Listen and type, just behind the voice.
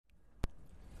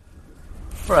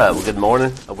Right, well, good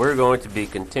morning. We're going to be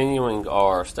continuing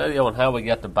our study on how we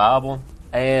got the Bible.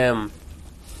 And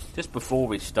just before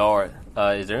we start,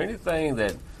 is there anything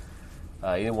that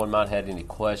anyone might have had any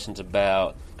questions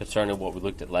about concerning what we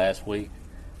looked at last week?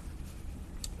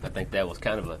 I think that was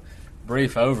kind of a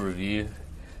brief overview.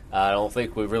 I don't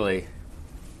think we really,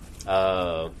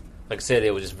 like I said,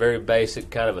 it was just very basic,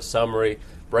 kind of a summary,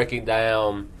 breaking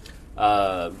down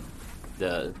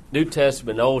the New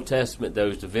Testament, Old Testament,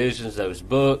 those divisions, those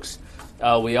books.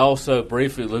 We also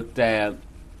briefly looked at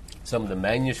some of the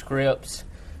manuscripts,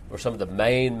 or some of the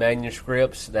main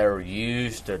manuscripts that are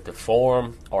used to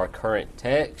form our current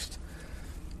text.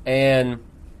 And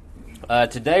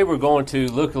today we're going to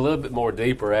look a little bit more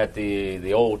deeper at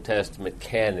the Old Testament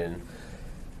canon.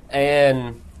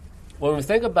 And when we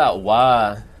think about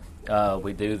why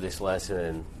we do this lesson,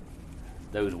 and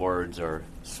those words are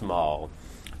small,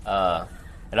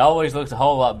 it always looks a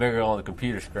whole lot bigger on the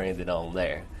computer screen than on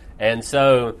there. And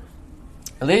so,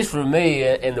 at least for me,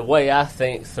 and the way I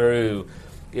think through,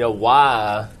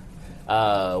 why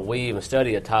we even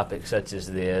study a topic such as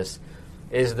this,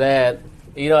 is that,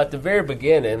 at the very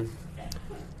beginning,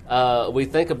 we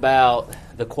think about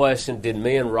the question, did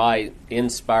men write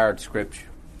inspired Scripture?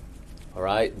 All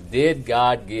right? Did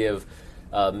God give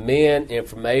men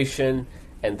information,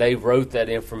 and they wrote that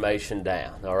information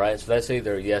down? All right? So that's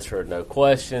either a yes or a no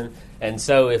question. And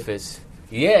so if it's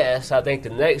yes, I think the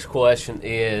next question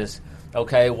is,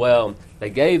 okay, well,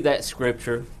 they gave that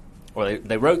Scripture, or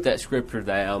they wrote that Scripture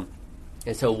down,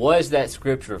 and so was that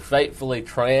Scripture faithfully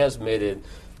transmitted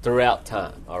throughout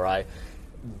time? All right?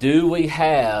 Do we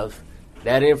have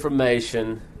that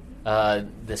information,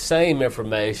 the same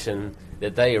information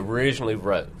that they originally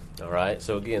wrote? All right?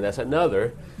 So again, that's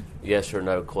another yes or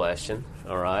no question.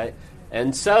 All right?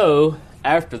 And so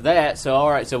after that,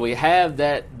 so we have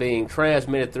that being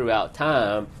transmitted throughout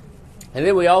time, and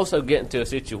then we also get into a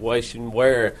situation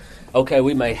where, okay,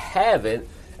 we may have it,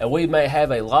 and we may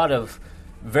have a lot of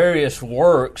various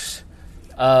works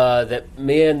that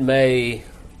men may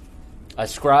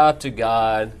ascribe to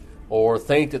God or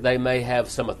think that they may have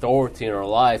some authority in our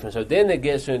life. And so then it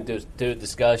gets into a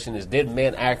discussion is, did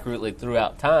men accurately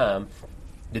throughout time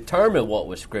determine what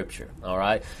was Scripture? All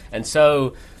right? And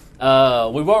so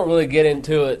we won't really get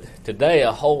into it today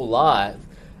a whole lot,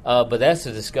 but that's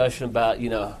a discussion about,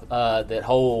 that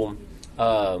whole,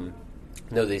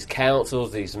 these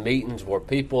councils, these meetings where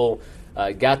people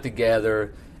got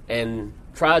together and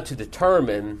tried to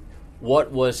determine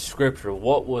what was Scripture,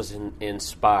 what was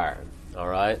inspired. All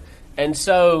right? And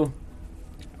so,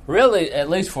 really, at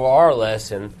least for our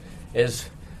lesson, is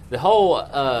the whole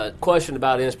question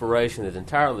about inspiration is an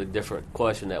entirely different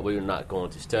question that we are not going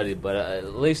to study, but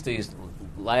at least these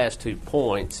last 2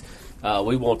 points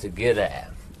we want to get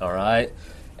at, all right?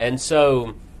 And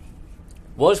so,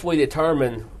 once we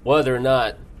determine whether or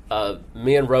not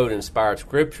men wrote inspired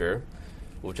Scripture,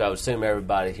 which I would assume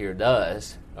everybody here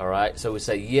does, all right? So we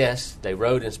say, yes, they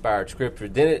wrote inspired Scripture.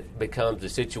 Then it becomes a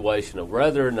situation of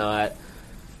whether or not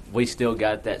we still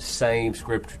got that same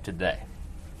Scripture today,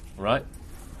 right?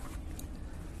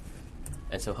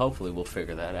 And so hopefully we'll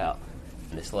figure that out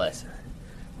in this lesson,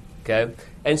 okay?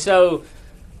 And so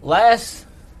last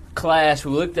class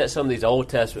we looked at some of these Old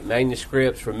Testament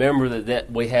manuscripts. Remember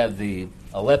that we have the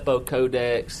Aleppo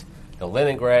Codex, the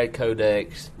Leningrad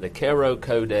Codex, the Cairo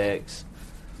Codex,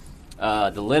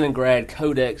 the Leningrad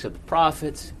Codex of the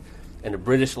Prophets, and the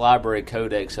British Library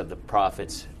Codex of the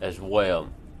Prophets as well.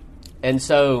 And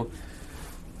so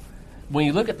when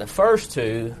you look at the first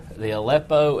two, the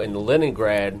Aleppo and the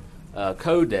Leningrad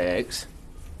Codex,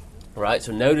 right?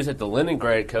 So notice that the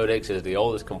Leningrad Codex is the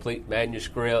oldest complete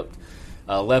manuscript.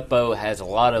 Aleppo has a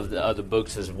lot of the other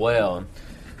books as well.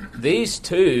 These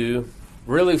two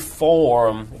really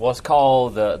form what's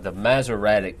called the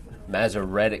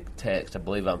Masoretic text. I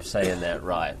believe I'm saying that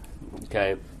right.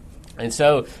 Okay? And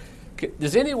so,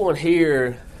 does anyone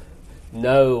here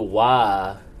know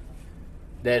why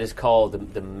that is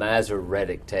called the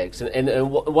Masoretic text? And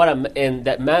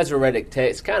that Masoretic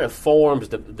text kind of forms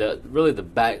the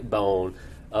backbone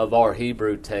of our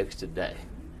Hebrew text today.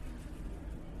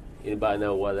 Anybody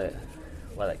know why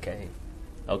that came?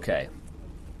 Okay.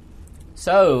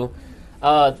 So,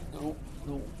 the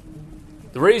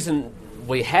reason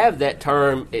we have that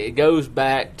term, it goes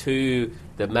back to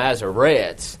the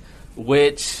Masoretes,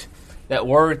 which that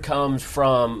word comes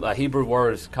from a Hebrew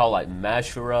word is called like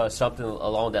mashura, something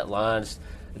along that lines,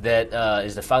 that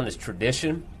is defined as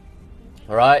tradition.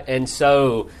 All right? And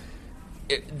so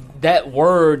that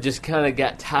word just kind of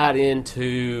got tied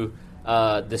into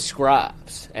the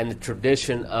scribes and the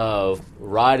tradition of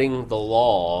writing the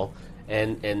law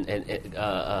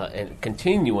and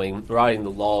continuing writing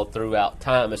the law throughout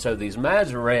time. And so these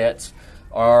Masoretes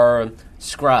are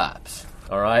scribes,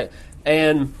 all right?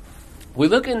 And we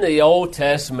look in the Old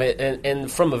Testament, and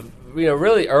from a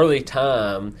really early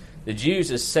time, the Jews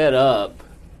have set up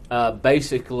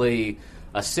basically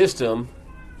a system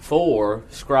for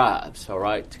scribes, all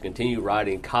right, to continue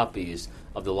writing copies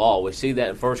of the law. We see that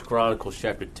in 1 Chronicles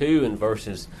chapter 2 and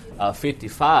verses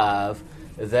 55,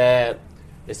 that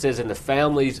it says, "In the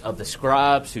families of the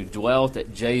scribes who dwelt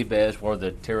at Jabez were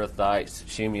the Tirathites,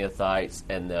 Shimeathites,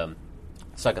 and the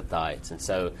Succothites." And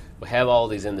so we have all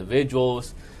these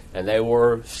individuals, and they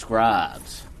were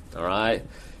scribes, all right?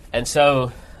 And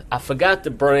so I forgot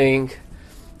to bring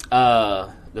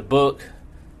the book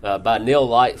by Neil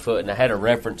Lightfoot, and I had a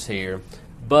reference here.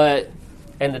 But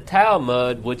in the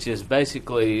Talmud, which is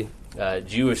basically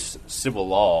Jewish civil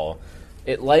law,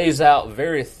 it lays out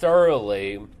very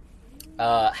thoroughly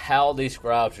how these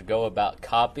scribes would go about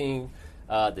copying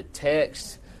the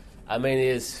text. I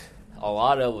mean, a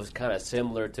lot of it was kind of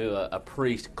similar to a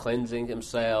priest cleansing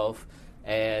himself,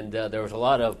 and there was a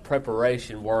lot of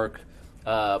preparation work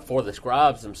for the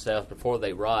scribes themselves before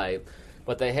they write.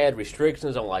 But they had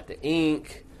restrictions on like the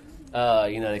ink.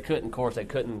 They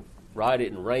couldn't write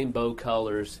it in rainbow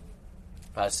colors,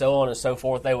 so on and so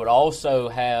forth. They would also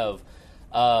have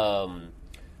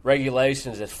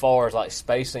regulations as far as like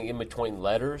spacing in between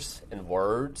letters and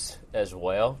words as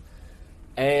well.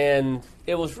 And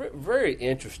it was very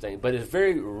interesting, but it's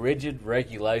very rigid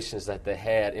regulations that they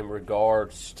had in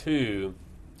regards to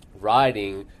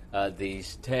writing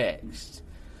these texts.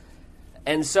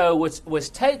 And so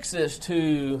which takes us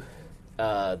to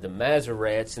the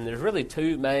Masoretes, and there's really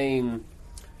two main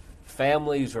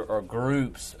families or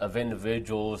groups of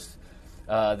individuals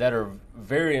that are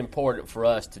very important for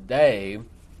us today.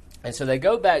 And so they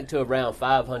go back to around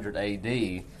 500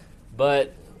 AD,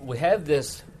 but we have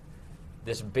this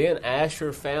Ben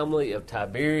Asher family of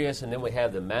Tiberius, and then we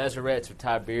have the Masoretes of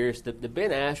Tiberius. The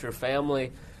Ben Asher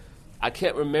family, I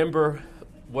can't remember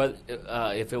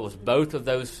if it was both of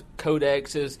those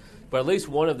codexes, but at least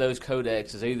one of those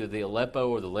codexes, either the Aleppo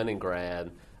or the Leningrad,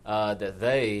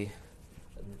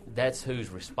 that's who's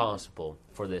responsible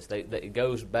for this. It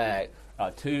goes back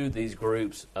to these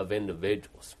groups of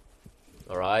individuals.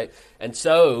 All right? And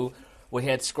so we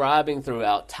had scribing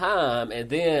throughout time, and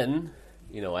then,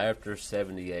 after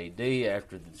 70 AD,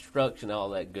 after the destruction, all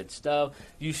that good stuff,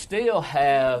 you still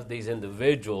have these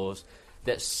individuals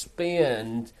that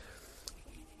spend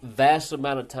vast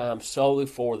amount of time solely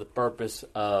for the purpose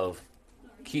of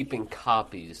keeping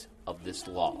copies of this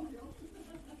law.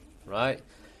 Right?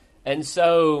 And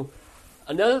so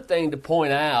another thing to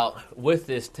point out with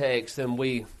this text, and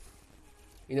we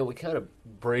kind of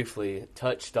briefly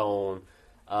touched on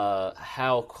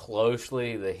how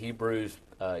closely the Hebrews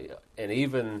and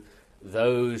even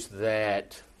those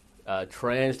that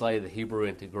translated the Hebrew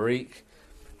into Greek,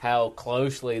 how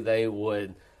closely they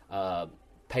would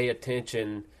pay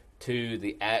attention to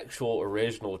the actual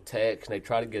original text. They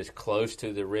try to get as close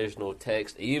to the original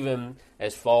text, even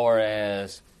as far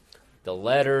as the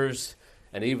letters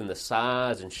and even the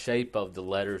size and shape of the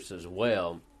letters as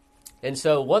well. And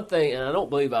so one thing, and I don't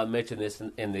believe I mentioned this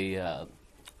in the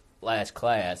last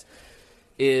class,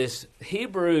 is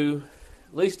Hebrew,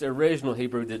 at least the original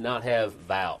Hebrew, did not have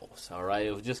vowels, all right?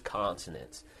 It was just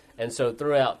consonants. And so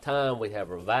throughout time, we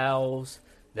have our vowels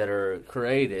that are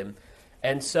created.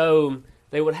 And so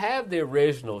they would have the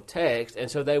original text,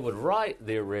 and so they would write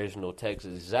the original text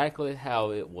exactly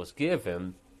how it was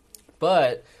given,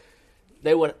 but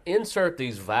they would insert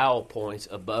these vowel points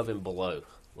above and below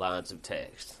lines of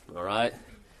text, all right?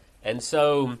 And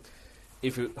so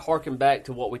if you harken back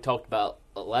to what we talked about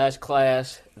last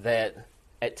class, that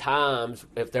at times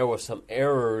if there were some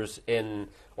errors in,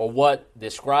 or what the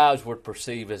scribes would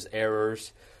perceive as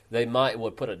errors, they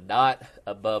would put a dot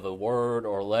above a word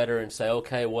or a letter and say,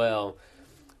 okay, well,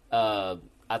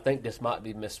 I think this might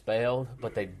be misspelled,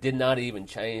 but they did not even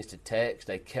change the text.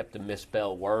 They kept the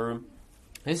misspelled word.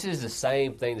 This is the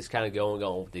same thing that's kind of going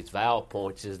on with these vowel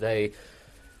points, is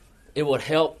it would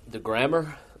help the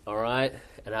grammar, all right?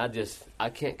 And I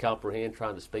can't comprehend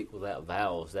trying to speak without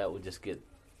vowels. That would just get,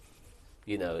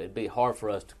 it'd be hard for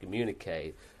us to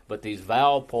communicate. But these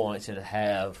vowel points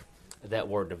that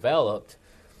were developed,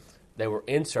 they were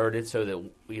inserted so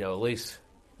that, at least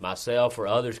myself or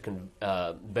others can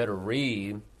better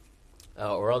read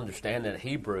or understand that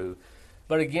Hebrew.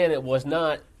 But again, it was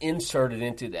not inserted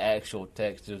into the actual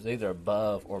text. It was either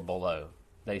above or below.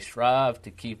 They strive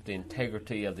to keep the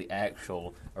integrity of the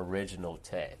actual original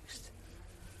text,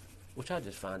 which I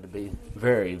just find to be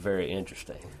very, very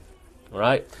interesting. All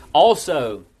right?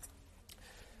 Also,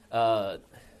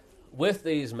 with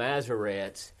these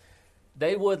Masoretes,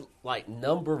 they would like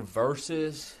number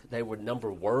verses, they would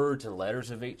number words and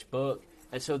letters of each book,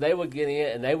 and so they would get in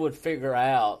and they would figure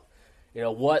out,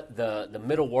 what the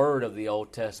middle word of the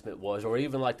Old Testament was, or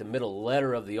even like the middle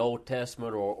letter of the Old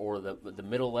Testament, or the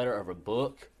middle letter of a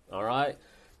book. All right,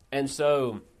 and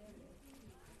so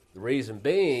the reason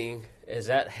being is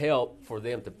that helped for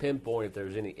them to pinpoint if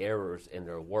there's any errors in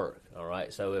their work. All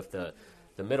right, so if the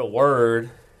middle word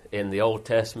in the Old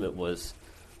Testament was,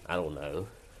 I don't know,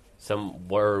 some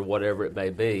word, whatever it may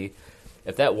be,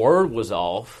 if that word was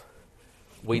off,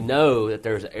 we know that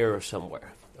there's an error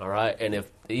somewhere. All right, and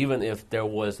even if there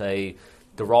was the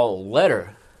wrong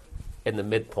letter in the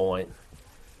midpoint,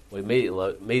 we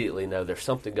immediately know there's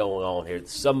something going on here.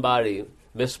 Somebody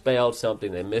misspelled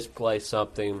something, they misplaced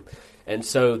something, and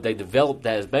so they developed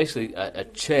that as basically a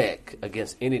check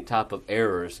against any type of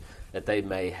errors that they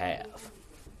may have.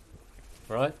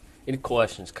 All right? Any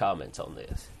questions, comments on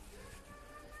this?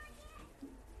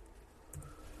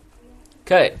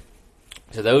 Okay,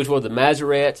 so those were the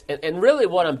Masoretes, and really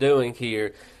what I'm doing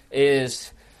here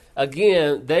is,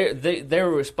 again, they're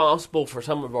responsible for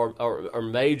some of our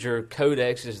major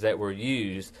codexes that were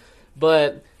used,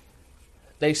 but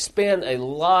they spend a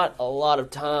lot of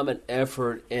time and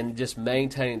effort in just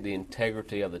maintaining the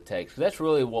integrity of the text. That's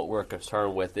really what we're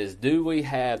concerned with, is do we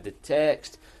have the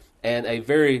text and a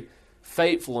very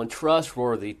faithful and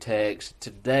trustworthy text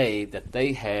today that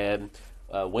they had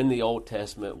when the Old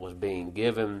Testament was being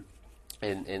given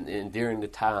and during the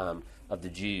time of the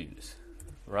Jews,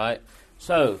 right?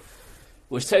 So,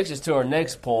 which takes us to our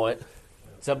next point.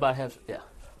 Somebody has, yeah.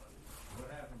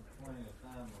 What happened between the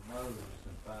time of Moses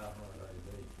and 500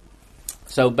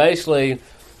 AD? So basically,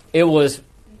 it was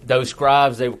those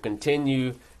scribes, they would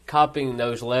continue copying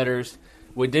those letters.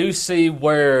 We do see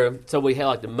so we have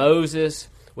like the Moses,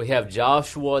 we have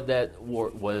Joshua that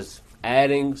was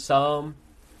adding some,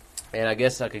 and I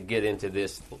guess I could get into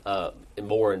this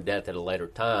more in depth at a later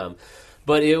time.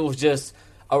 But it was just,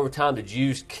 over time, the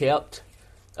Jews kept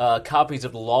copies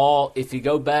of the law. If you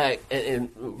go back and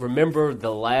remember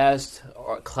the last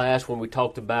class when we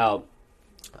talked about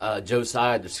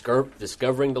Josiah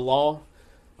discovering the law,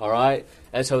 all right?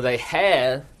 And so they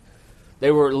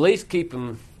were at least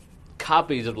keeping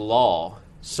copies of the law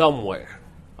somewhere,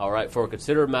 all right, for a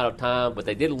considerable amount of time, but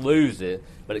they did lose it,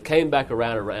 but it came back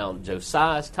around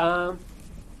Josiah's time,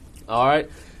 all right?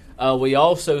 We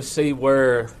also see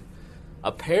where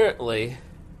apparently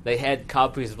they had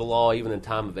copies of the law even in the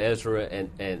time of Ezra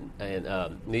and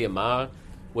Nehemiah,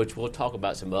 which we'll talk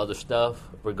about some other stuff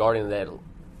regarding that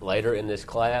later in this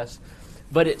class.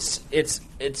 But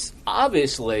it's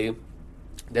obviously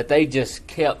that they just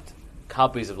kept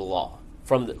copies of the law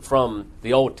from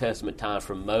the Old Testament time,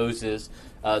 from Moses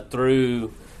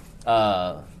through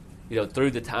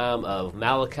the time of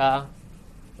Malachi.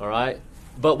 All right,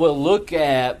 but we'll look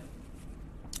at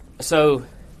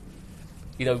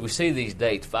we see these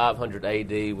dates, 500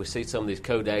 A.D. We see some of these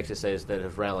codex that says that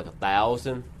it's around like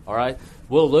 1,000. All right,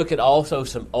 we'll look at also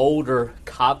some older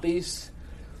copies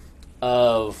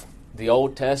of the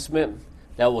Old Testament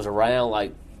that was around,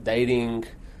 like dating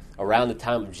around the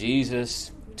time of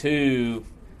Jesus to,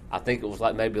 I think it was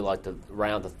like maybe like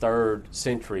around the 3rd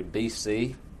century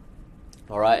BC.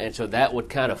 All right, and so that would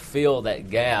kind of fill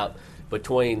that gap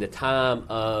between the time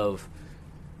of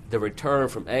the return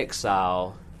from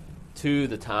exile to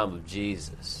the time of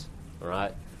Jesus. All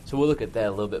right, so we'll look at that a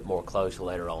little bit more closely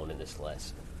later on in this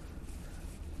lesson.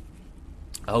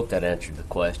 I hope that answered the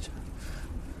question.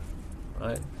 All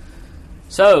right,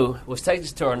 so which takes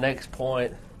us to our next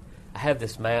point. I have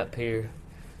this map here.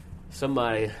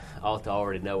 Somebody ought to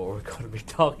already know what we're going to be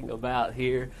talking about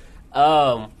here.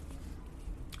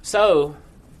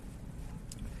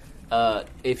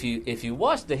 If you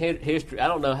watch the history, I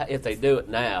don't know if they do it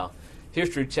now.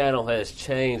 History Channel has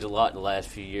changed a lot in the last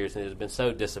few years, and it's been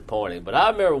so disappointing. But I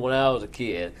remember when I was a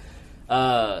kid,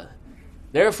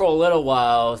 there for a little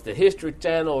while, the History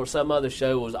Channel or some other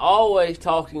show was always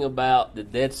talking about the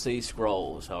Dead Sea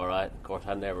Scrolls, all right? Of course,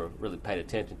 I never really paid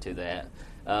attention to that.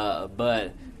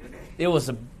 But it was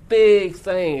a big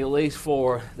thing, at least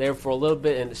for a little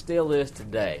bit, and it still is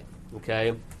today,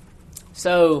 okay?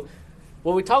 So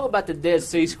when we talk about the Dead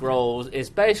Sea Scrolls, it's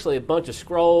basically a bunch of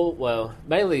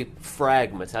mainly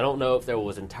fragments. I don't know if there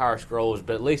was entire scrolls,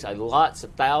 but at least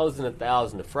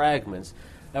thousands of fragments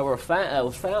that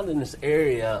was found in this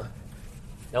area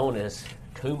known as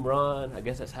Qumran. I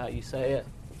guess that's how you say it,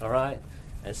 all right?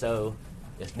 And so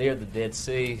it's near the Dead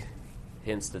Sea,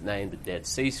 hence the name, the Dead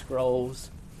Sea Scrolls,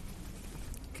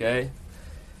 okay?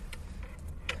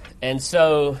 And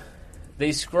so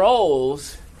these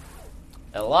scrolls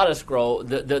a lot of scrolls.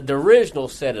 The original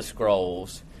set of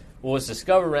scrolls was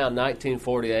discovered around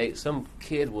 1948. Some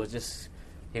kid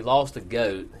he lost a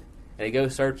goat, and he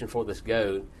goes searching for this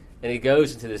goat, and he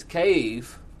goes into this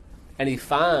cave, and he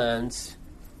finds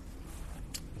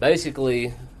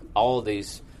basically all of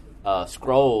these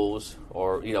scrolls,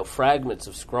 or fragments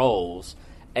of scrolls,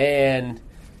 and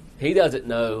he doesn't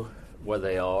know where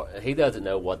they are. He doesn't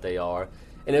know what they are,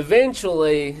 and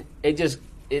eventually it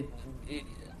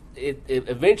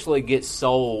eventually gets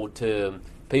sold to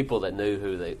people that knew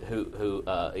who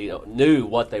knew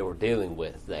what they were dealing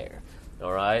with there.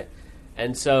 All right,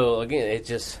 and so again, it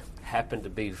just happened to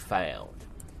be found.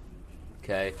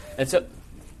 Okay, and so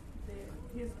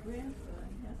his grandson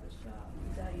has a shop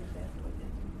in Dahlia,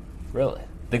 Bethlehem. Really,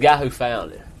 the guy who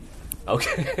found it.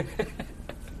 Okay,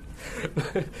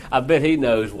 I bet he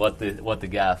knows what the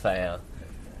guy found.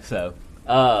 So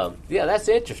yeah, that's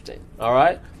interesting. All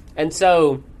right, and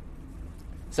so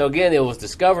again, it was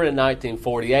discovered in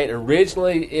 1948.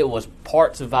 Originally, it was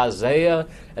parts of Isaiah,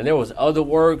 and there was other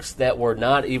works that were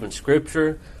not even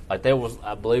scripture. Like there was,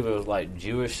 I believe it was like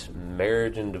Jewish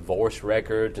marriage and divorce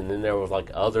records, and then there was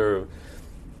like other,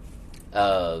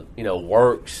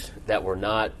 works that were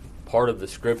not part of the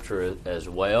scripture as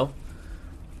well.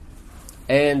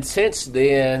 And since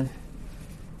then,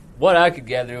 what I could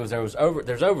gather was there's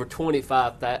over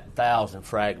 25,000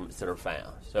 fragments that are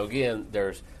found. So again,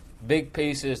 there's big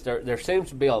pieces. There seems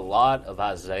to be a lot of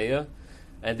Isaiah,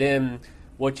 and then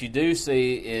what you do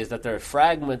see is that there are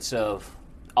fragments of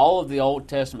all of the Old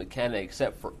Testament canon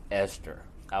except for Esther,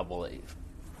 I believe,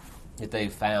 that they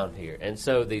found here. And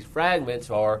so these fragments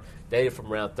are dated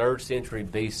from around 3rd century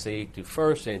BC to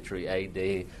 1st century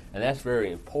AD, and that's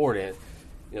very important.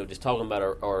 Just talking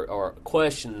about our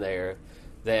question there,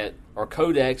 that our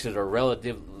codexes are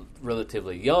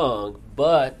relatively young,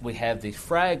 but we have these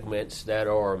fragments that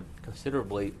are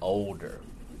considerably older.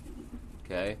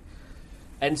 Okay?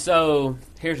 And so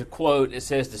here's a quote. It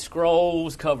says, "The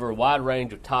scrolls cover a wide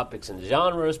range of topics and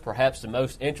genres. Perhaps the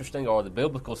most interesting are the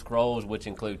biblical scrolls, which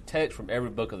include text from every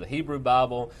book of the Hebrew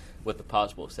Bible, with the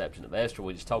possible exception of Esther."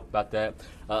 We just talked about that.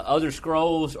 Other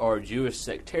scrolls are Jewish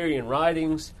sectarian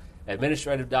writings,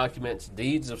 administrative documents,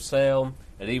 deeds of sale,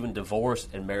 and even divorce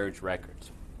and marriage records.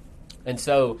 And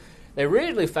so they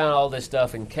originally found all this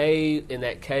stuff in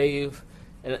that cave,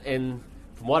 and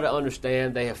from what I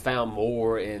understand, they have found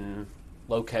more in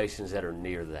locations that are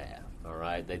near that. All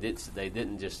right, they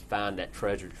didn't just find that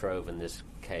treasure trove in this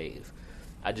cave.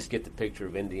 I just get the picture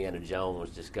of Indiana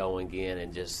Jones just going in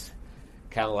and just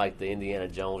kind of like the Indiana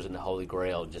Jones and the Holy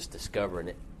Grail, just discovering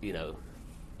it.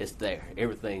 It's there.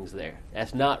 Everything's there.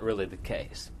 That's not really the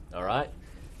case. All right.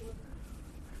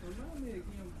 Remind me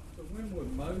again. So when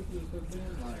would Moses have been?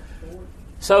 Like 4?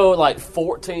 So like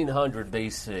 1400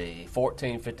 BC,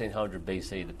 1500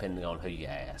 BC, depending on who you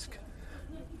ask.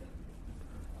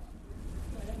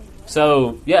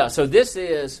 So yeah, so this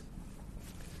is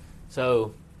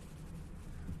so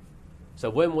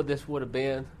when would have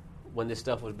been when this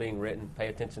stuff was being written? Pay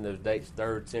attention to those dates: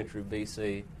 3rd century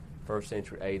BC, 1st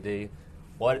century AD.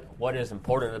 What is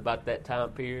important about that time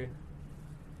period?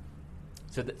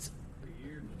 So that's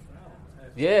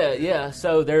yeah.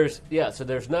 So there's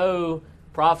no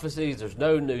prophecies. There's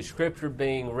no new scripture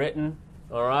being written.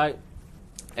 All right,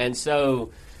 and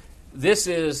so this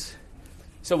is.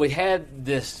 So we had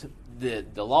the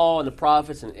law and the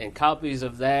prophets and copies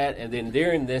of that, and then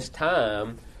during this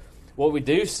time, what we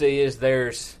do see is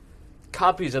there's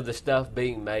copies of the stuff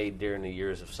being made during the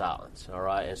years of silence. All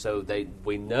right, and so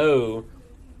we know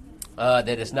that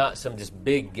it's not some just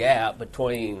big gap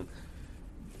between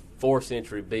 4th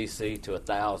century BC to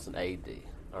 1000 AD.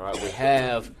 All right, we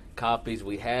have copies,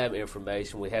 we have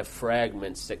information, we have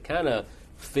fragments that kind of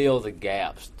fill the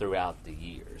gaps throughout the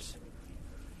years.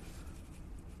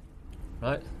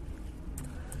 Right?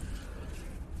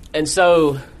 And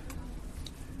so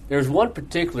there's one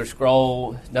particular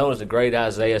scroll known as the Great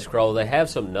Isaiah Scroll. They have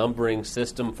some numbering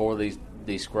system for these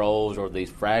scrolls or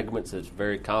these fragments that's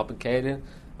very complicated.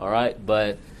 All right,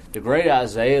 but the Great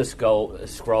Isaiah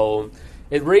Scroll,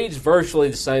 it reads virtually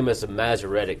the same as the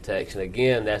Masoretic text. And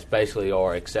again, that's basically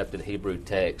our accepted Hebrew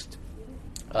text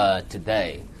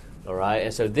today. All right,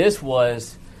 and so this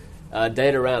was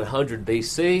dated around 100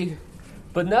 BC.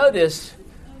 But notice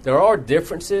there are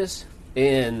differences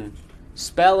in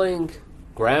spelling,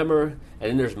 grammar, and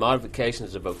then there's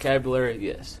modifications of vocabulary.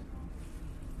 Yes.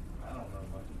 I don't know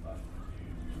much about the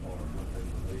Jews or what they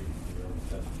believe in the Old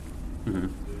Testament.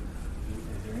 Mm-hmm.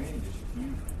 Is there any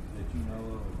dispute that you know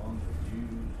of among the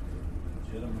Jews or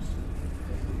legitimacy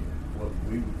of what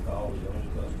we would call the Old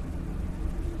Testament?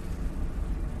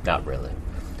 Not really.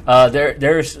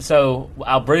 So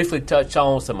I'll briefly touch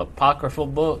on some apocryphal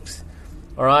books,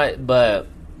 all right, but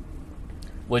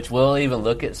which we'll even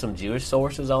look at some Jewish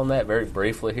sources on that very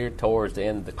briefly here towards the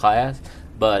end of the class,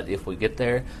 but if we get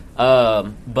there.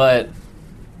 But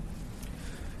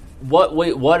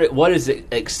what is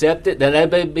accepted? There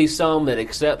may be some that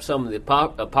accept some of the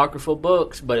apocryphal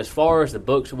books, but as far as the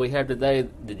books that we have today,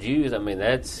 the Jews, I mean,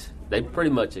 they pretty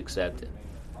much accept it.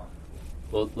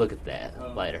 We'll look at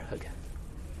that later. Okay.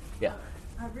 Yeah.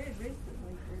 I read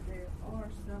recently that there are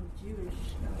some Jewish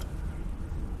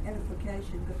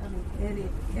edification,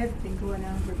 editing going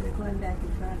on where they're going back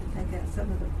and trying to take out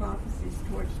some of the prophecies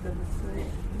towards the Messiah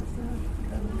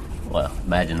coming. Well,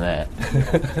 imagine that.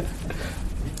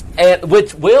 And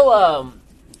which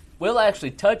we'll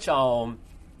actually touch on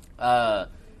a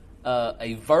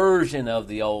version of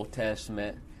the Old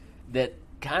Testament that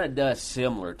kind of does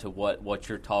similar to what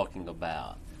you're talking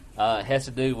about. It has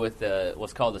to do with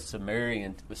what's called the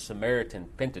Samaritan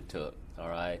Pentateuch. All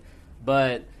right,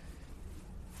 but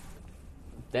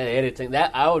that editing,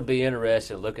 that I would be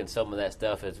interested in looking at some of that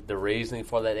stuff as the reasoning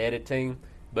for that editing,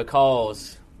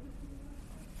 because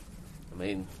I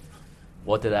mean,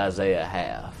 what did Isaiah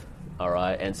have? All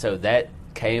right, and so that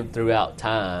came throughout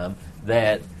time.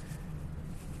 That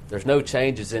there's no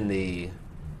changes in the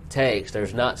text.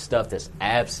 There's not stuff that's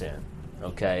absent.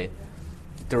 Okay,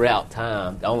 throughout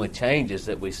time, the only changes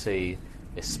that we see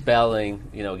is spelling.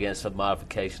 Again, some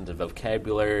modifications of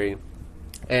vocabulary,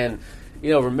 and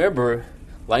remember,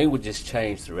 languages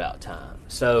change throughout time.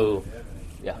 So,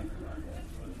 yeah.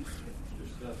 The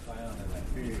stuff found in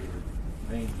that period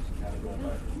means kind of going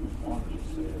back to what Juan just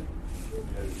said.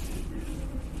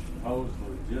 Suppose the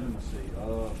legitimacy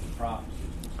of the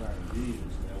prophecies concerning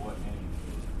Jesus, and there wasn't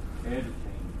any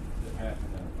editing that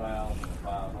happened in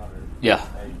 1500 Yeah.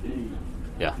 AD.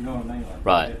 Yeah. You know what I mean? Like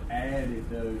Right. it added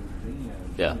those in.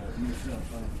 Yeah. You see what I'm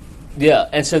saying? Yeah,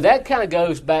 and so that kind of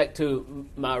goes back to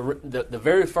the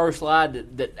very first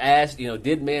slide that asked,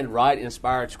 did men write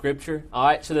inspired Scripture? All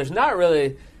right, so there's not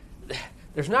really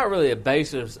a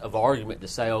basis of argument to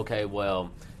say, okay,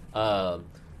 well,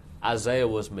 Isaiah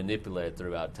was manipulated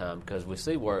throughout time, because we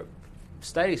see where it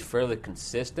stays fairly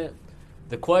consistent.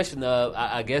 The question of,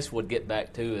 I guess, would get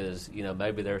back to is,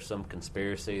 maybe there's some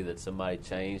conspiracy that somebody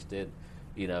changed it,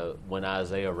 when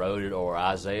Isaiah wrote it, or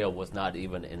Isaiah was not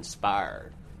even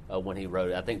inspired when he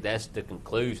wrote it. I think that's the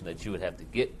conclusion that you would have to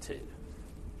get to.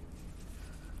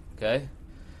 Okay?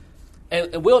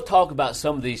 And we'll talk about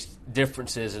some of these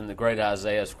differences in the Great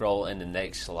Isaiah Scroll in the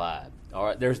next slide. All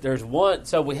right, there's one.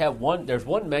 So we have one. There's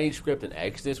one manuscript in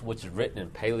Exodus which is written in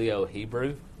Paleo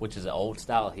Hebrew, which is an old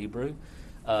style Hebrew.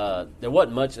 There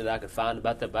wasn't much that I could find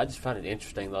about that, but I just find it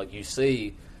interesting. Like, you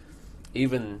see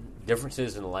even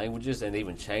differences in the languages and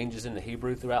even changes in the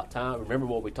Hebrew throughout time. Remember,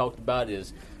 what we talked about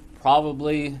is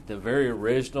probably the very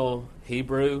original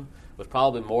Hebrew was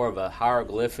probably more of a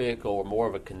hieroglyphic or more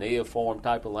of a cuneiform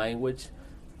type of language,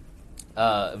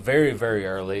 very, very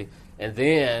early. And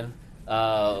then,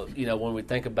 when we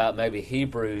think about maybe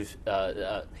Hebrews,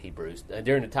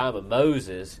 during the time of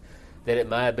Moses, that it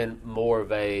might have been more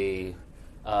of a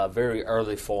very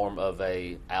early form of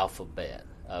a alphabet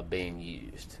being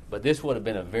used. But this would have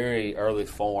been a very early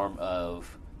form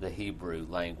of the Hebrew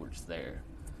language there.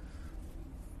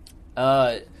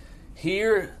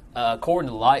 Here, according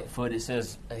to Lightfoot, it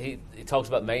says he talks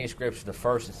about manuscripts of the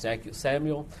First and Second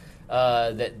Samuel.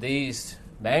 That these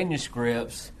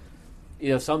manuscripts,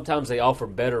 sometimes they offer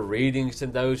better readings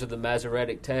than those of the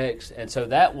Masoretic text, and so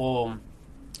that will,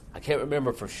 I can't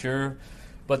remember for sure,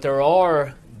 but there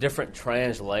are different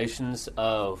translations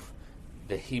of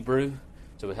the Hebrew.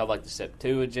 So we have like the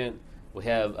Septuagint. We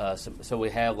have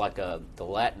the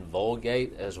Latin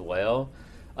Vulgate as well.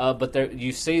 But there,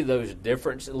 you see those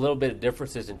a little bit of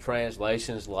differences in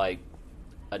translations, like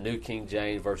a New King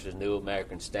James versus New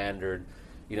American Standard.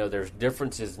 There's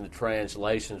differences in the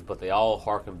translations, but they all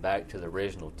harken back to the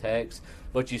original text.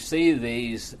 But you see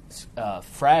these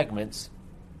fragments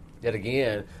that,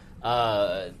 again,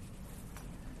 they're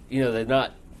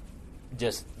not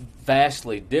just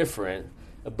vastly different,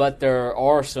 but there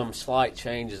are some slight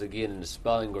changes, again, in the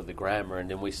spelling or the grammar. And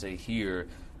then we see here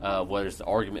where there's the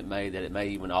argument made that it may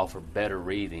even offer better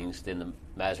readings than the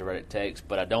Masoretic text,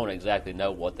 but I don't exactly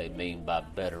know what they mean by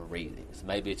better readings.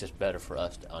 Maybe it's just better for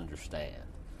us to understand.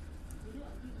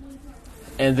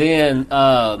 And then,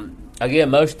 again,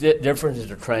 most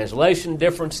differences are translation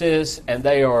differences, and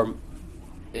they are,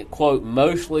 quote,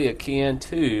 mostly akin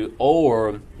to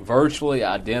or virtually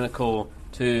identical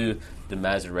to the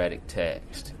Masoretic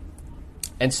text.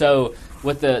 And so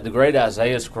with the Great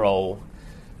Isaiah Scroll,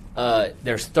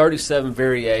 there's 37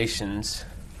 variations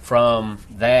from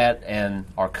that and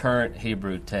our current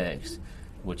Hebrew text,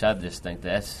 which I just think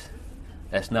that's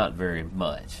not very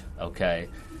much, okay?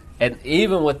 And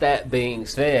even with that being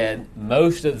said,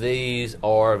 most of these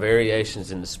are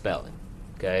variations in the spelling,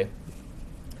 okay?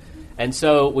 And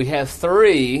so we have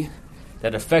three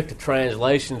that affect the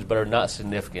translations but are not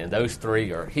significant. Those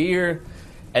three are here.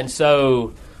 And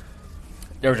so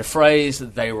there's a phrase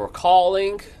that they were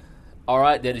calling, all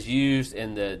right, that is used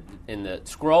in the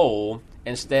scroll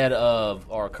instead of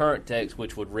our current text,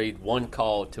 which would read one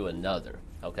call to another.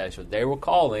 Okay, so they were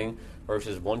calling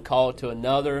versus one call to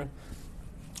another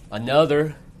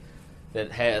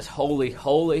that has holy,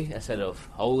 holy instead of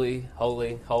holy,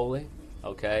 holy, holy.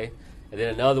 Okay, and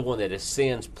then another one that is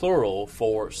sins plural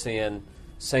for sin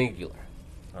singular.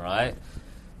 All right,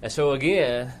 and so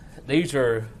again, these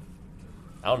are,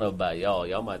 I don't know about y'all.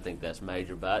 Y'all might think that's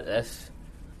major, but that's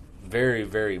very,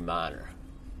 very minor.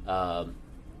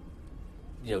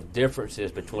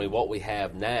 Differences between what we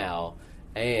have now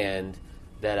and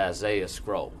that Isaiah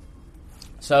scroll.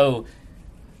 So,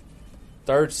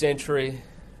 3rd century,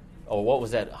 or what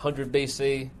was that, 100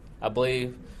 BC, I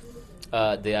believe,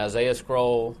 the Isaiah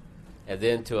scroll, and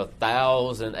then to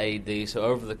 1000 AD. So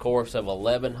over the course of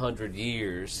 1100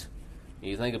 years,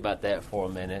 you think about that for a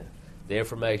minute, the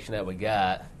information that we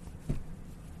got,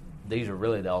 these are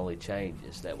really the only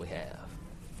changes that we have.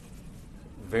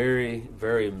 Very,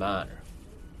 very minor.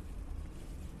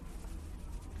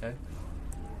 Okay.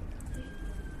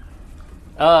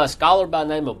 A scholar by the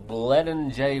name of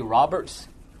Bledon J. Roberts,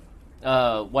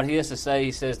 what he has to say,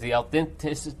 he says, the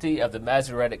authenticity of the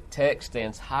Masoretic text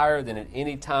stands higher than at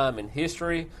any time in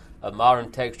history of modern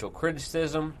textual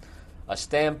criticism, a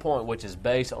standpoint which is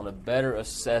based on a better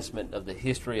assessment of the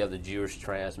history of the Jewish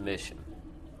transmission.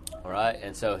 All right,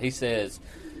 and so he says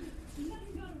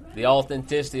the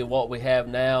authenticity of what we have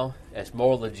now is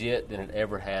more legit than it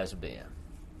ever has been.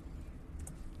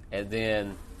 And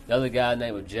then another guy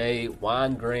named J.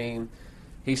 Weingreen,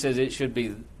 he says it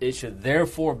should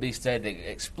therefore be stated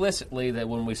explicitly that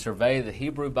when we survey the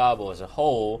Hebrew Bible as a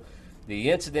whole,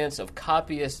 the incidence of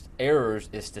copyist errors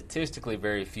is statistically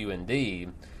very few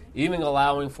indeed, even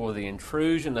allowing for the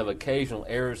intrusion of occasional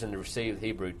errors in the received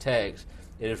Hebrew text.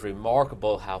 It is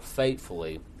remarkable how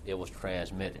faithfully it was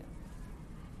transmitted.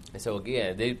 And so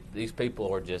again, these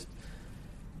people are just,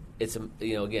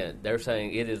 again, they're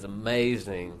saying it is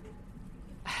amazing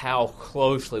how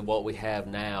closely what we have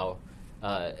now,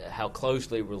 how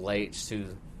closely relates to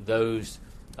those,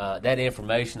 that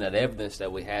information, that evidence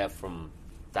that we have from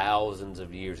thousands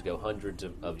of years ago, hundreds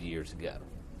of years ago.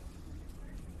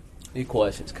 Any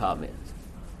questions, comments?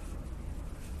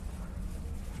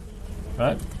 All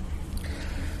right.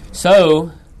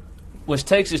 So, which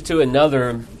takes us to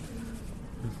another,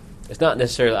 it's not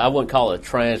necessarily, I wouldn't call it a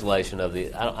translation of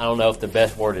the, I don't know if the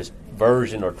best word is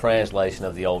version or translation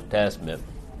of the Old Testament,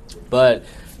 but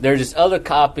there's this other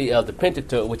copy of the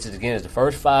Pentateuch, which is the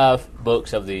first 5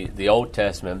 books of the Old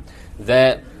Testament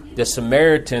that the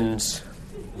Samaritans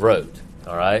wrote,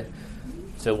 all right?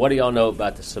 So what do y'all know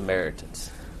about the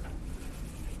Samaritans?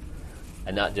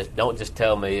 And don't just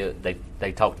tell me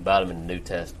they talked about them in the New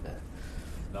Testament.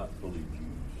 Not fully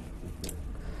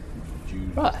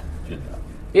Jews. Right. Gentiles.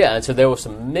 Yeah, and so there was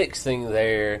some mixing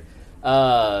there.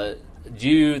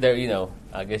 Jew, there,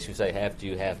 I guess you say half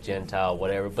Jew, half Gentile,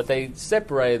 whatever. But they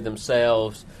separated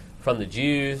themselves from the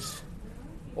Jews,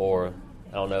 or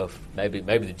I don't know if maybe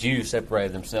the Jews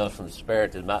separated themselves from the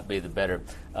Samaritans. Might be the better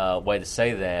way to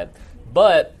say that.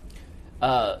 But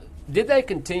did they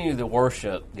continue to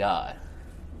worship God,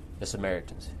 the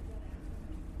Samaritans?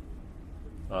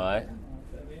 All right.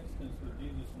 That instance with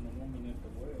Jesus and the woman at the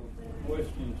well, the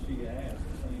questions she asked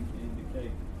seem to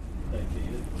indicate they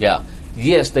did. Yeah.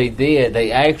 Yes, they did.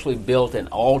 They actually built an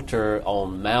altar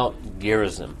on Mount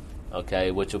Gerizim,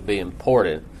 okay, which will be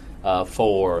important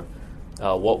for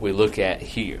what we look at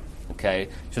here, okay?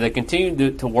 So they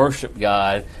continued to worship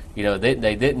God.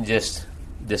 They didn't just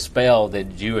dispel the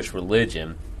Jewish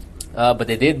religion, but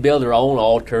they did build their own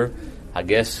altar, I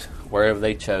guess, wherever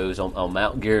they chose on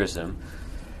Mount Gerizim.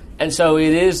 And so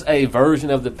it is a version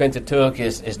of the Pentateuch.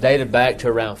 It's dated back to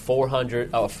around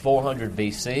 400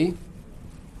 BC.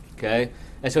 Okay,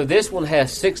 and so this one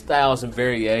has 6,000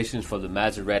 variations for the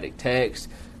Masoretic text,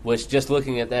 which just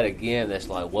looking at that again, that's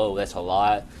like, whoa, that's a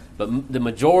lot. But the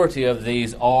majority of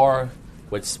these are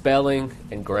with spelling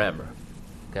and grammar.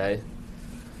 Okay,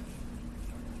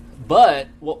 but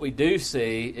what we do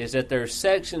see is that there are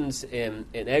sections in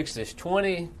Exodus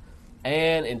 20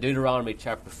 and in Deuteronomy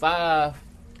chapter 5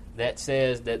 that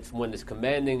says that when it's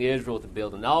commanding Israel to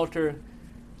build an altar,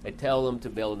 they tell them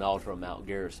to build an altar on Mount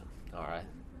Gerizim. All right.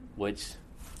 Which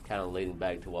kind of leading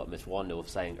back to what Miss Wanda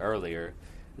was saying earlier,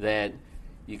 that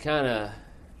you kind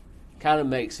of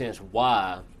make sense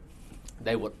why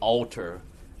they would alter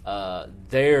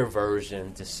their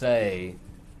version to say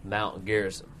Mount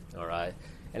Gerizim. All right,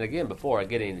 and again, before I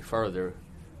get any further,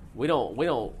 we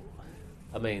don't.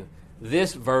 I mean,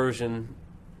 this version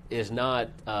is not.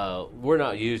 We're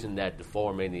not using that to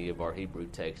form any of our Hebrew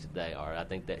text today. All right, I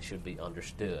think that should be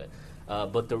understood.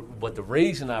 But the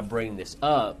reason I bring this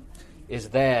up is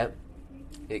that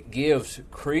it gives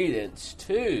credence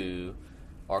to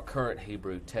our current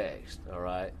Hebrew text. All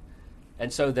right,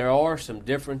 and so there are some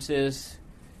differences.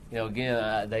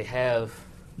 Again, they have,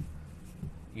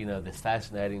 this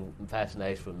fascination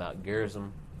with Mount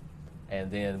Gerizim, and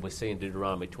then we see in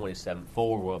Deuteronomy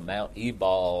 27:4 where Mount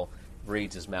Ebal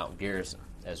reads as Mount Gerizim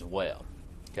as well.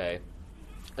 Okay,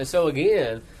 and so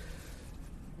again,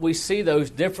 we see those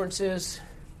differences,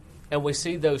 and we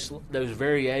see those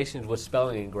variations with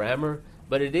spelling and grammar.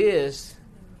 But it is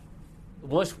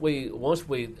once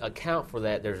we account for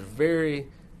that, there's very,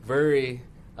 very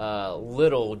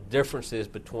little differences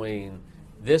between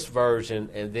this version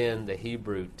and then the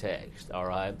Hebrew text. All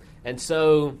right, and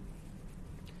so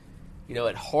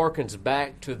it harkens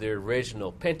back to the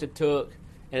original Pentateuch,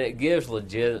 and it gives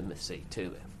legitimacy to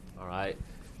it. All right,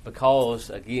 because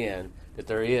again, that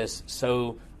there is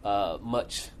so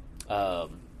much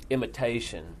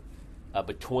imitation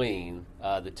between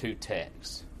the two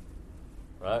texts,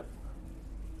 right?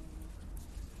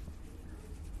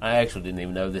 I actually didn't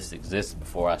even know this existed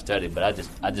before I studied, but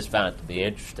I just found it to be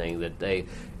interesting that they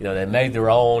made their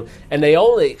own, and they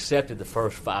only accepted the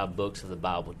first 5 books of the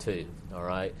Bible too. All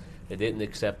right, they didn't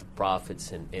accept the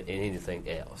prophets and anything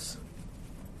else.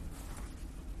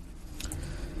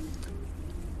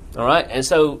 All right, and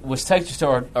so which takes us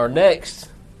to our next,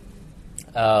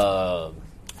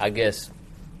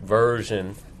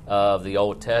 version of the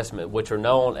Old Testament, which are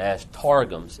known as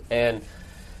Targums. And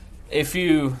if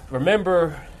you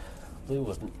remember, I believe it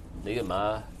was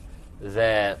Nehemiah,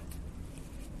 that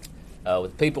when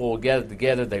people were gathered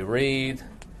together, they read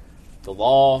the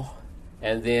law,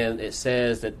 and then it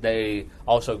says that they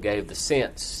also gave the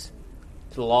sense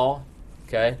to the law.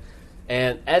 Okay,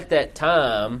 and at that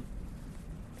time,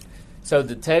 so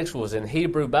the text was in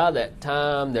Hebrew. By that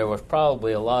time, there was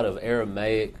probably a lot of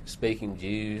Aramaic-speaking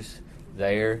Jews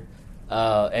there.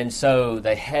 And so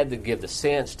they had to give the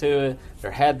sense to it.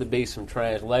 There had to be some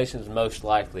translations most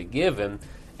likely given.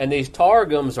 And these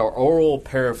Targums are oral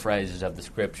paraphrases of the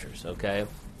Scriptures, okay?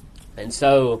 And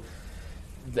so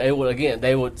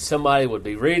somebody would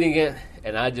be reading it,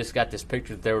 and I just got this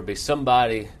picture that there would be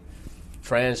somebody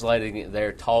translating it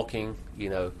there, talking,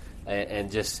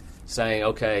 and just saying,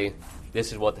 okay,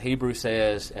 this is what the Hebrew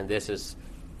says, and this is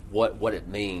what it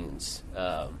means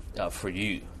for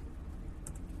you.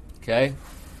 Okay?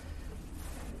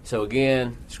 So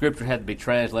again, Scripture had to be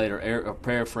translated or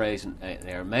paraphrased in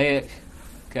Aramaic.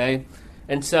 Okay?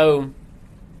 And so,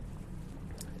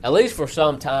 at least for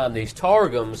some time, these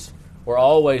Targums were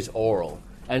always oral.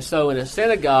 And so in a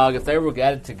synagogue, if they were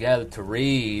gathered together to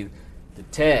read the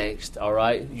text, all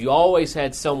right, you always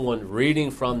had someone reading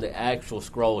from the actual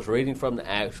scrolls, reading from the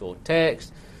actual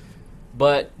text,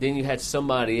 but then you had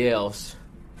somebody else,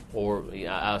 or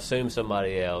I assume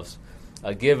somebody else,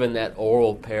 given that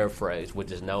oral paraphrase,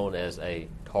 which is known as a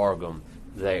Targum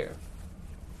there.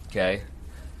 Okay?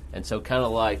 And so kind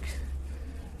of like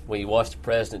when you watch the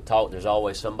president talk, there's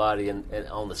always somebody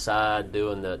on the side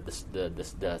doing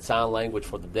the sign language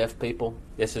for the deaf people.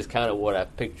 This is kind of what I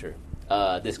picture.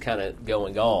 This kind of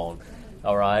going on,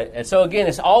 all right? And so, again,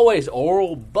 it's always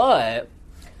oral, but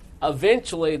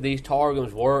eventually these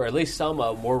Targums were, or at least some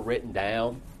of them were written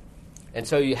down. And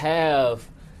so you have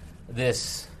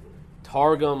this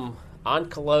Targum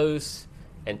Onkelos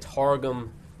and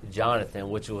Targum Jonathan,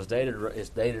 which is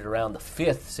dated around the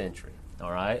 5th century,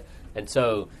 all right? And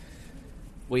so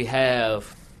we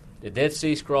have the Dead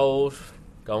Sea Scrolls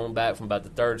going back from about the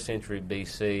 3rd century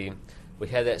B.C., we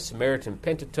had that Samaritan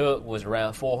Pentateuch was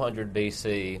around 400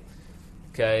 B.C.,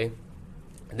 okay?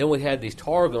 And then we had these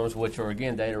Targums, which are,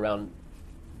 again, dated around,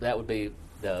 that would be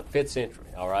the 5th century,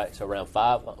 all right? So around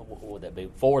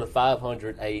 4 to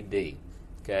 500 A.D.,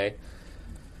 okay?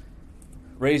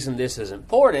 Reason this is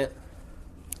important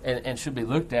and should be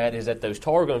looked at is that those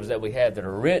Targums that we have that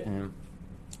are written,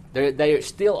 they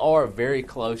still are very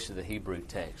close to the Hebrew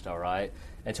text, all right?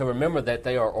 And so remember that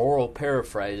they are oral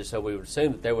paraphrases, so we would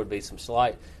assume that there would be some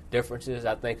slight differences.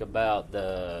 I think about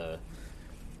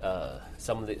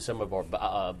some of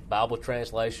our Bible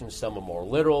translations. Some are more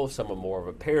literal, some are more of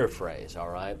a paraphrase, all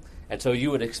right? And so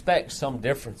you would expect some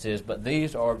differences, but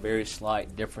these are very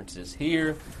slight differences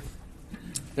here.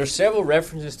 there's several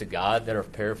references to God that are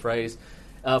paraphrased.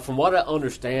 From what I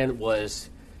understand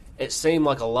it seemed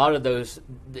like a lot of those,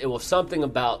 it was something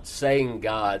about saying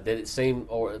God that it seemed,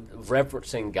 or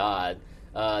referencing God,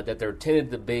 that there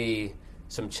tended to be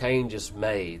some changes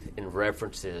made in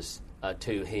references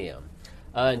to Him.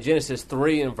 In Genesis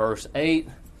 3 and verse 8,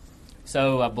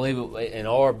 so I believe in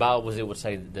our Bibles it would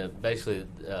say that basically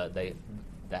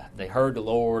they heard the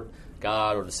Lord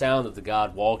God, or the sound of the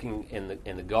God walking in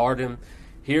the garden.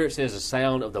 Here it says the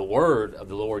sound of the word of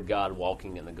the Lord God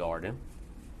walking in the garden.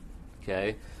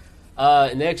 Okay.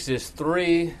 In Exodus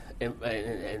 3,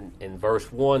 in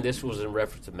verse 1, this was in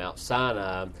reference to Mount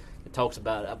Sinai. It talks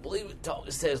about, I believe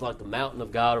it says like the mountain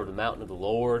of God or the mountain of the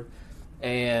Lord.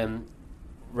 And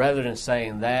rather than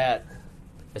saying that,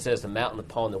 it says the mountain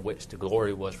upon which the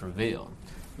glory was revealed.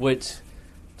 Which,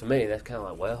 to me, that's kind of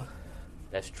like, well,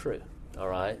 that's true. All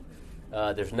right?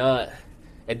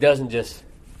 It doesn't just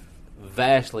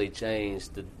vastly change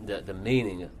the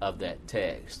meaning of that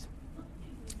text.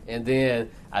 And then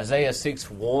Isaiah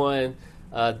 6:1,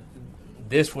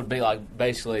 this would be like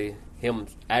basically him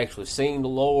actually seeing the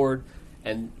Lord.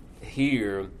 And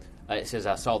here it says,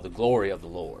 I saw the glory of the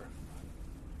Lord.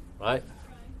 Right?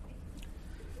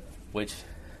 Which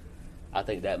I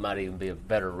think that might even be a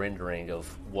better rendering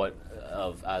of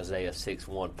Isaiah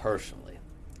 6:1 personally.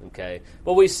 Okay?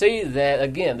 But we see that,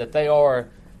 again, that they are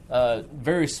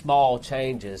very small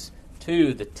changes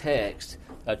to the text,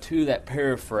 to that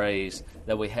paraphrase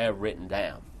that we have written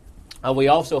down. We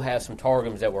also have some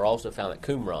targums that were also found at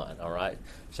Qumran, all right?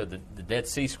 So the Dead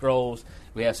Sea Scrolls,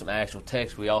 we have some actual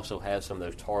text. We also have some of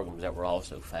those targums that were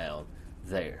also found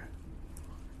there.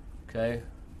 Okay?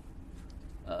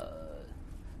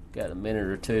 Got a minute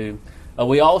or two.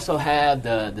 We also have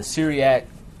the Syriac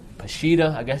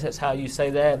Peshitta, I guess that's how you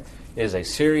say that. It is a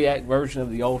Syriac version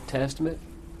of the Old Testament.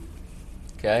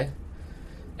 Okay?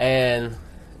 And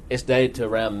it's dated to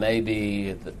around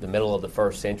maybe the middle of the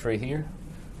 1st century here.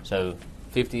 So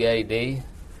 50 A.D.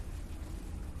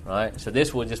 Right? So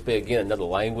this would just be, again, another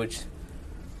language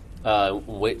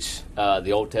which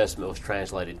the Old Testament was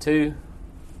translated to.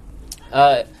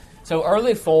 So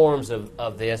early forms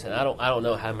of this, and I don't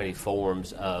know how many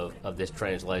forms of this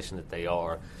translation that they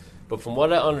are, but from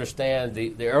what I understand,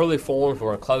 the early forms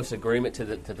were in close agreement to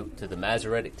the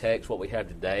Masoretic text, what we have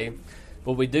today.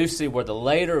 But we do see where the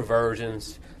later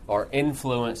versions are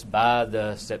influenced by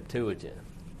the Septuagint,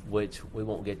 which we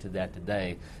won't get to that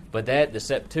today. But the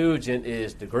Septuagint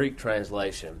is the Greek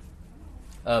translation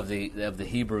of the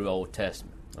Hebrew Old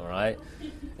Testament. All right,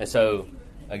 and so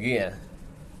again,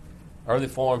 early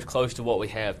forms close to what we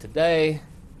have today,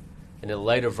 and in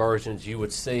later versions you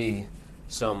would see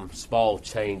some small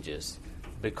changes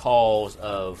because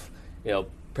of,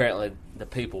 apparently the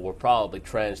people were probably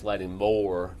translating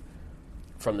more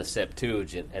from the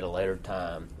Septuagint at a later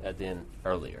time than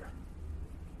earlier.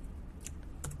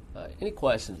 Any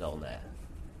questions on that?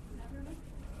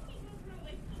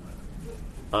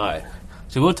 All right.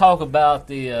 So we'll talk about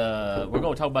we're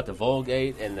going to talk about the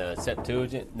Vulgate and the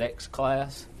Septuagint next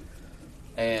class,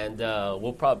 and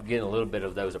we'll probably get a little bit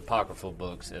of those apocryphal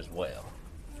books as well.